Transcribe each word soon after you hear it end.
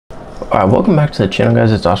Alright, welcome back to the channel,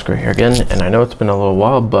 guys. It's Oscar here again, and I know it's been a little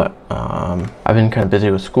while, but I've been kind of busy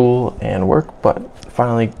with school and work, but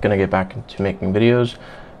finally gonna get back into making videos.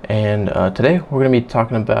 And today we're gonna be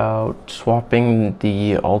talking about swapping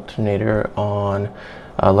the alternator on,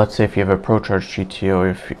 let's say if you have a Procharged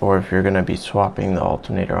GTO, or if you're gonna be swapping the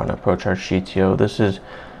alternator on a Procharged GTO. This is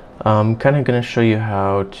kind of gonna show you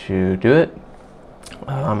how to do it.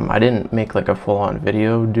 I didn't make like a full-on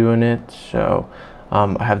video doing it, so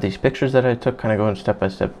I have these pictures that I took, kind of going step by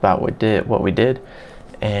step about what we did.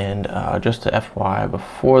 And just to FYI,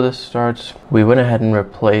 before this starts, we went ahead and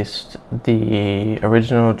replaced the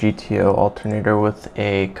original GTO alternator with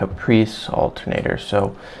a Caprice alternator.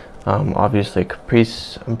 So obviously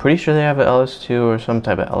Caprice, I'm pretty sure they have an LS2 or some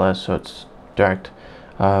type of LS, so it's direct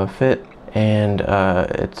fit, and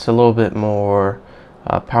it's a little bit more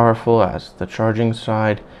powerful as the charging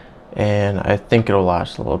side, and I think it'll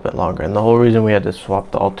last a little bit longer. And the whole reason we had to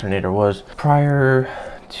swap the alternator was prior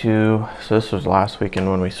to, so this was last weekend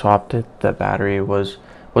when we swapped it, the battery wasn't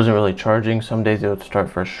really charging. Some days it would start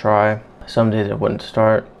first try, some days it wouldn't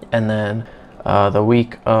start, and then the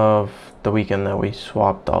weekend that we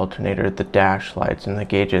swapped the alternator, the dash lights and the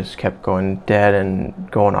gauges kept going dead and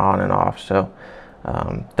going on and off, so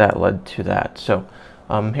that led to that. So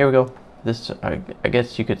here we go. This, I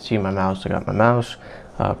guess you could see my mouse. I got my mouse,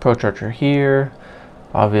 Procharger here.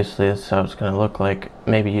 Obviously this is how it's going to look like.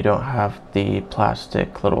 Maybe you don't have the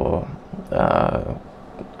plastic little, I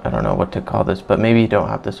don't know what to call this, but maybe you don't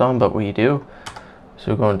have this on, but we do.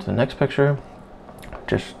 So go into the next picture,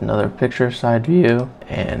 just another picture, side view,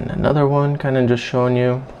 and another one kind of just showing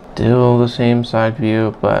you still the same side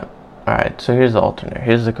view. But all right, so here's the alternator.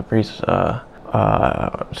 Here's the Caprice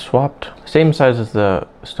swapped, same size as the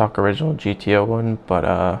stock original GTO one,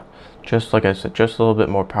 but just like I said, just a little bit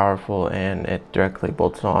more powerful, and it directly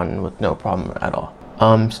bolts on with no problem at all.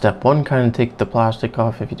 Step one, kind of take the plastic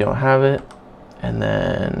off if you don't have it, and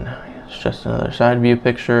then it's just another side view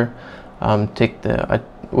picture. Take the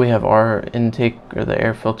we have our intake, or the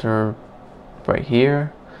air filter, right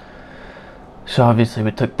here, so obviously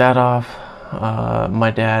we took that off.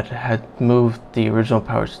 My dad had moved the original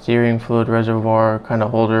power steering fluid reservoir kind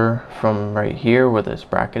of holder from right here where this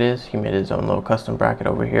bracket is. He made his own little custom bracket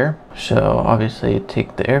over here. So obviously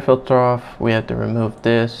take the air filter off. We had to remove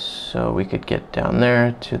this so we could get down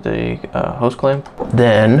there to the hose clamp.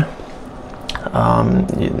 Then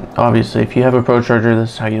obviously if you have a Procharger,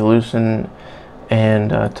 this is how you loosen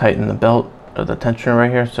and tighten the belt, or the tensioner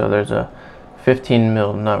right here. So there's a 15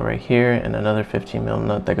 mil nut right here and another 15 mil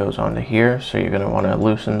nut that goes onto here, so you're going to want to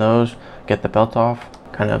loosen those, get the belt off.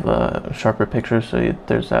 Kind of a sharper picture, so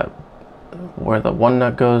there's that where the one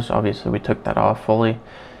nut goes. Obviously we took that off fully,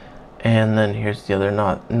 and then here's the other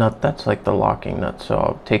nut that's like the locking nut. So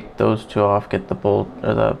I'll take those two off, get the bolt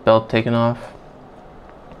or the belt taken off,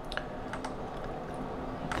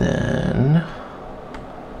 then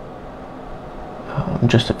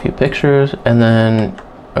just a few pictures, and then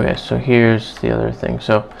okay, so here's the other thing.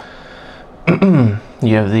 So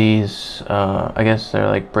you have these, I guess they're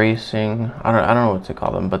like bracing. I don't know what to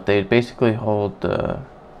call them, but they basically hold or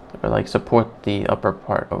like support the upper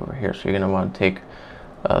part over here. So you're gonna want to take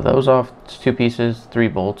those off. It's two pieces, 3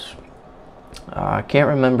 bolts. I can't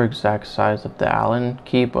remember exact size of the Allen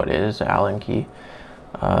key, but it is an Allen key.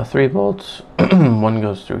 3 bolts. One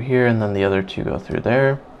goes through here, and then the other 2 go through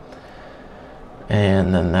there,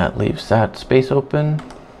 and then that leaves that space open.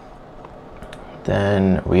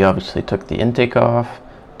 Then we obviously took the intake off.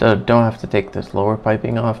 Don't have to take this lower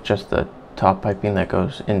piping off, just the top piping that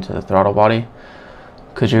goes into the throttle body,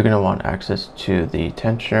 because you're going to want access to the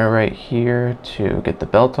tensioner right here to get the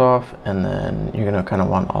belt off, and then you're going to kind of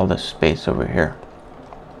want all this space over here.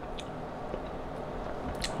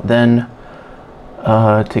 Then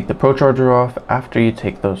take the Procharger off. After you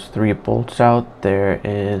take those 3 bolts out, there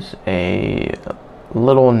is a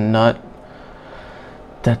little nut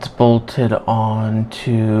that's bolted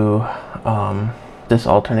onto this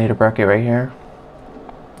alternator bracket right here,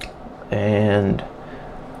 and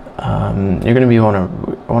you're going to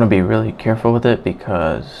want to be really careful with it,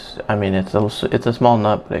 because I mean it's a small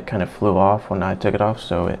nut, but it kind of flew off when I took it off,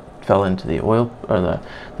 so it fell into the oil or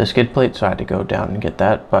the skid plate, so I had to go down and get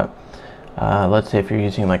that. But let's say if you're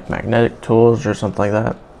using like magnetic tools or something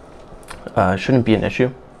like that, shouldn't be an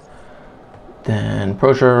issue. Then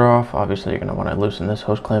Procharger off. Obviously you're going to want to loosen this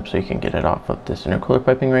hose clamp so you can get it off of this intercooler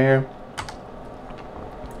piping right here.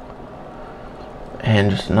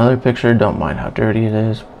 And just another picture, don't mind how dirty it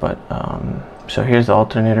is, but so here's the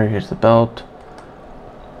alternator, here's the belt.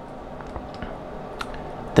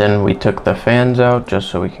 Then we took the fans out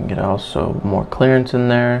just so we can get also more clearance in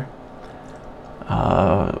there.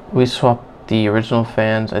 we swapped the original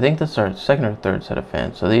fans. I think this is our second or third set of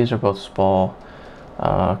fans. So these are both Spall,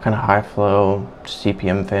 kind of high flow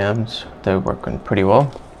CPM fans. They're working pretty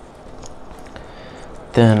well.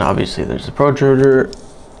 Then obviously there's the Procharger.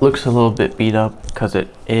 Looks a little bit beat up because it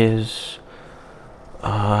is,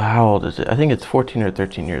 how old is it? I think it's 14 or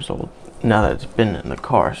 13 years old now that it's been in the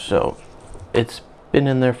car. So it's been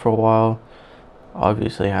in there for a while.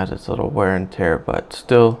 Obviously has its little wear and tear, but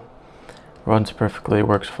still runs perfectly,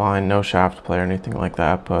 works fine, no shaft play or anything like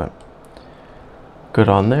that, but good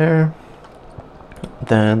on there.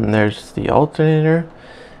 Then there's the alternator,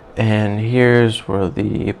 and here's where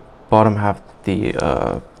the bottom half, the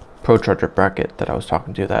Procharger bracket that I was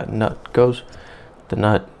talking to, that nut goes. The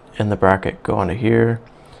nut and the bracket go onto here.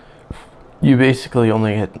 You basically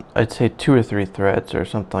only hit, I'd say 2 or 3 threads or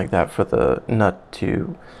something like that for the nut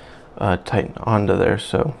to tighten onto there.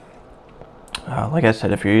 So like I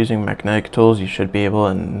said, if you're using magnetic tools, you should be able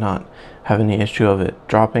and not have any issue of it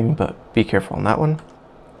dropping, but be careful on that one.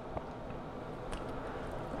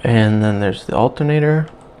 And then there's the alternator.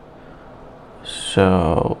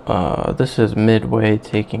 So this is midway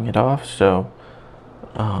taking it off. So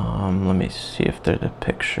let me see if there's a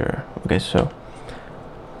picture. Okay, so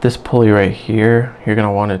this pulley right here, you're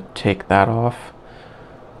gonna want to take that off,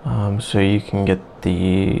 so you can get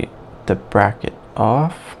the bracket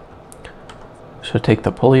off. So take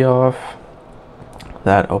the pulley off.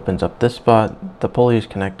 That opens up this spot. The pulley is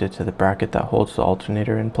connected to the bracket that holds the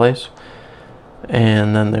alternator in place.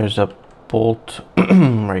 And then there's a bolt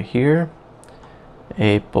right here,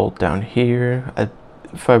 a bolt down here.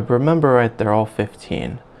 If I remember right, they're all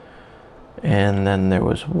 15. And then there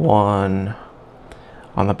was one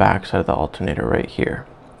on the back side of the alternator right here.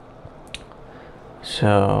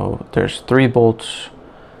 So there's 3 bolts,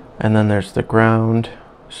 and then there's the ground.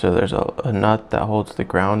 So there's a nut that holds the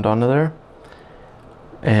ground onto there,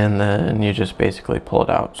 and then you just basically pull it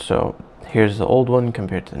out. So here's the old one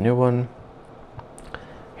compared to the new one.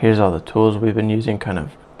 Here's all the tools we've been using, kind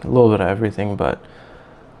of a little bit of everything, but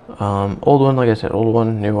old one, like I said, old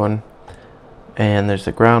one, new one. And there's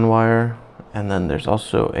the ground wire, and then there's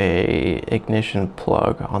also a ignition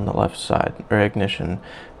plug on the left side, or ignition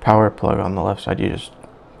power plug on the left side. You just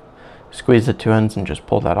squeeze the 2 ends and just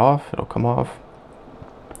pull that off, it'll come off.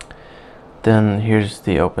 Then here's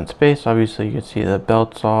the open space. Obviously you can see the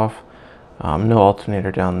belts off. No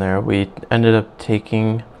alternator down there. We ended up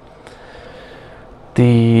taking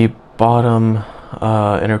the bottom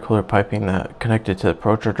intercooler piping that connected to the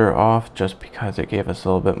Procharger off, just because it gave us a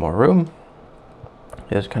little bit more room.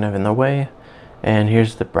 It was kind of in the way. And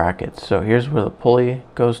here's the brackets. So here's where the pulley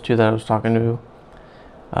goes to that I was talking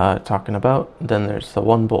about. Then there's the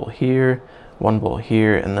 1 bolt here, 1 bolt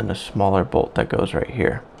here, and then a smaller bolt that goes right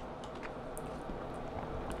here.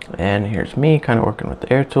 And here's me kind of working with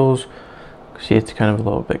the air tools. See, it's kind of a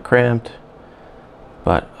little bit cramped,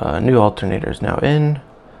 but new alternator is now in.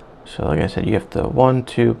 So like I said, you have the 1,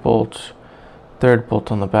 2 bolts, 3rd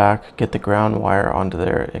bolt on the back, get the ground wire onto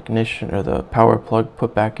their ignition or the power plug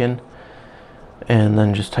put back in, and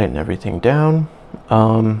then just tighten everything down.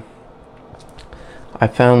 I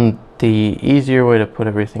found the easier way to put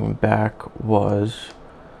everything back was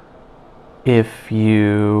if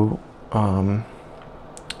you kind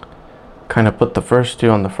of put the first 2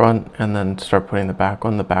 on the front and then start putting the back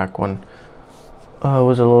one. The back one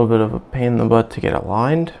was a little bit of a pain in the butt to get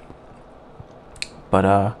aligned, but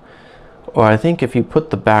or I think if you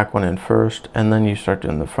put the back one in first and then you start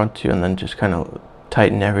doing the front 2 and then just kind of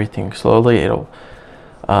tighten everything slowly, it'll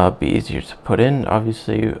be easier to put in.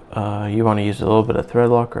 Obviously you want to use a little bit of thread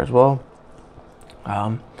locker as well.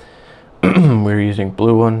 We're using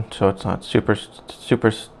blue one, so it's not super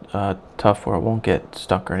tough where it won't get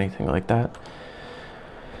stuck or anything like that.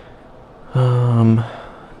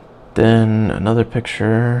 Then another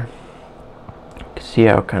picture, you can see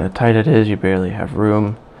how kind of tight it is. You barely have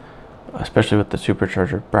room, especially with the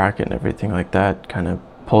supercharger bracket and everything like that. Kind of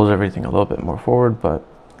pulls everything a little bit more forward, but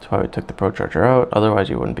that's why we took the Procharger out. Otherwise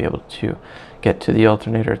you wouldn't be able to get to the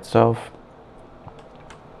alternator itself.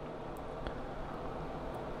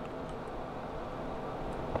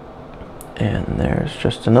 And there's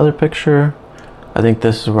just another picture. I think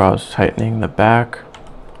this is where I was tightening the back.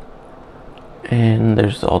 And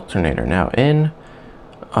there's the alternator now in.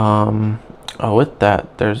 With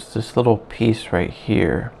that, there's this little piece right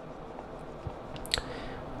here.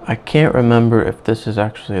 I can't remember if this is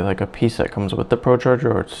actually like a piece that comes with the Procharger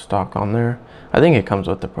or it's stock on there. I think it comes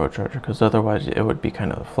with the Procharger, because otherwise it would be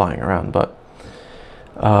kind of flying around. But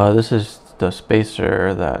this is the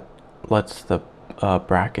spacer that lets the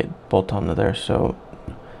bracket bolt onto there. So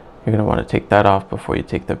You're going to want to take that off before you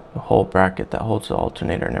take the whole bracket that holds the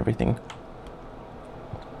alternator and everything.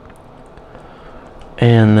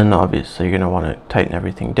 And then obviously you're going to want to tighten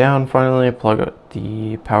everything down. Finally, plug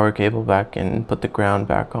the power cable back in, put the ground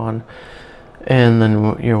back on, and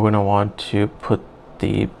then you're going to want to put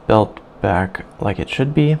the belt back like it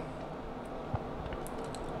should be.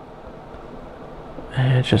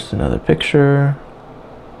 And just another picture.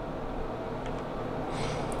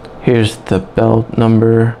 Here's the belt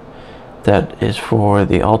number that is for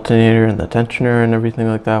the alternator and the tensioner and everything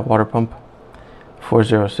like that, water pump,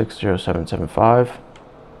 4060775.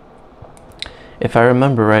 If I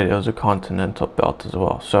remember right, it was a continental belt as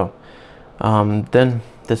well. So then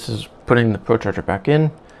this is putting the Procharger back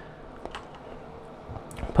in,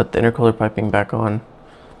 put the intercooler piping back on.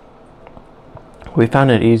 We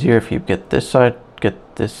found it easier if you get this side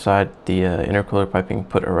the intercooler piping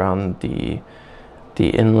put around the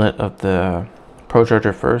inlet of the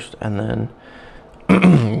Procharger first, and then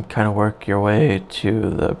kind of work your way to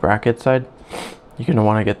the bracket side. You're going to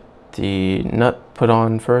want to get the nut put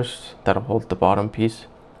on first that'll hold the bottom piece,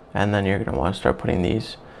 and then you're going to want to start putting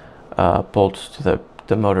these bolts to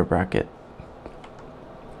the motor bracket.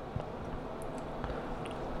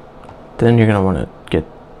 Then you're going to want to get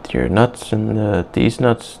your nuts and these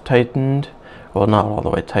nuts tightened. Well, not all the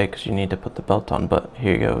way tight because you need to put the belt on, but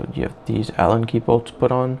here you go. You have these Allen key bolts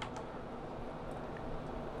put on.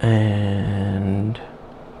 And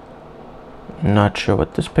not sure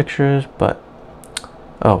what this picture is, but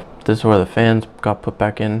oh, this is where the fans got put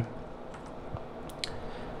back in.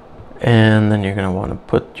 And then you're going to want to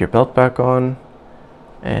put your belt back on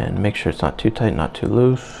and make sure it's not too tight, not too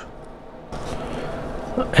loose.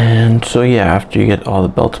 And so yeah, after you get all the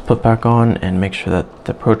belts put back on and make sure that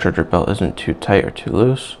the Procharger belt isn't too tight or too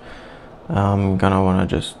loose, I'm gonna want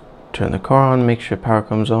to just turn the car on, make sure power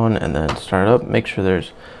comes on, and then start up, make sure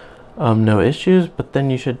there's no issues, but then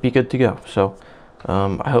you should be good to go. So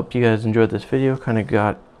I hope you guys enjoyed this video. Kind of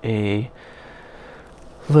got a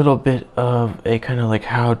little bit of a kind of like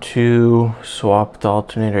how to swap the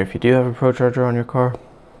alternator if you do have a Procharger on your car.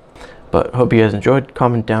 But hope you guys enjoyed.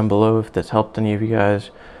 Comment down below if this helped any of you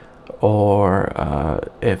guys, or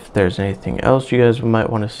if there's anything else you guys might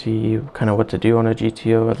want to see, kind of what to do on a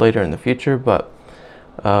GTO later in the future. But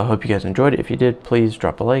hope you guys enjoyed. If you did, please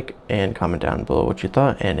drop a like and comment down below what you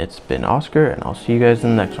thought. And it's been Oscar, and I'll see you guys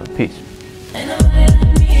in the next one. Peace.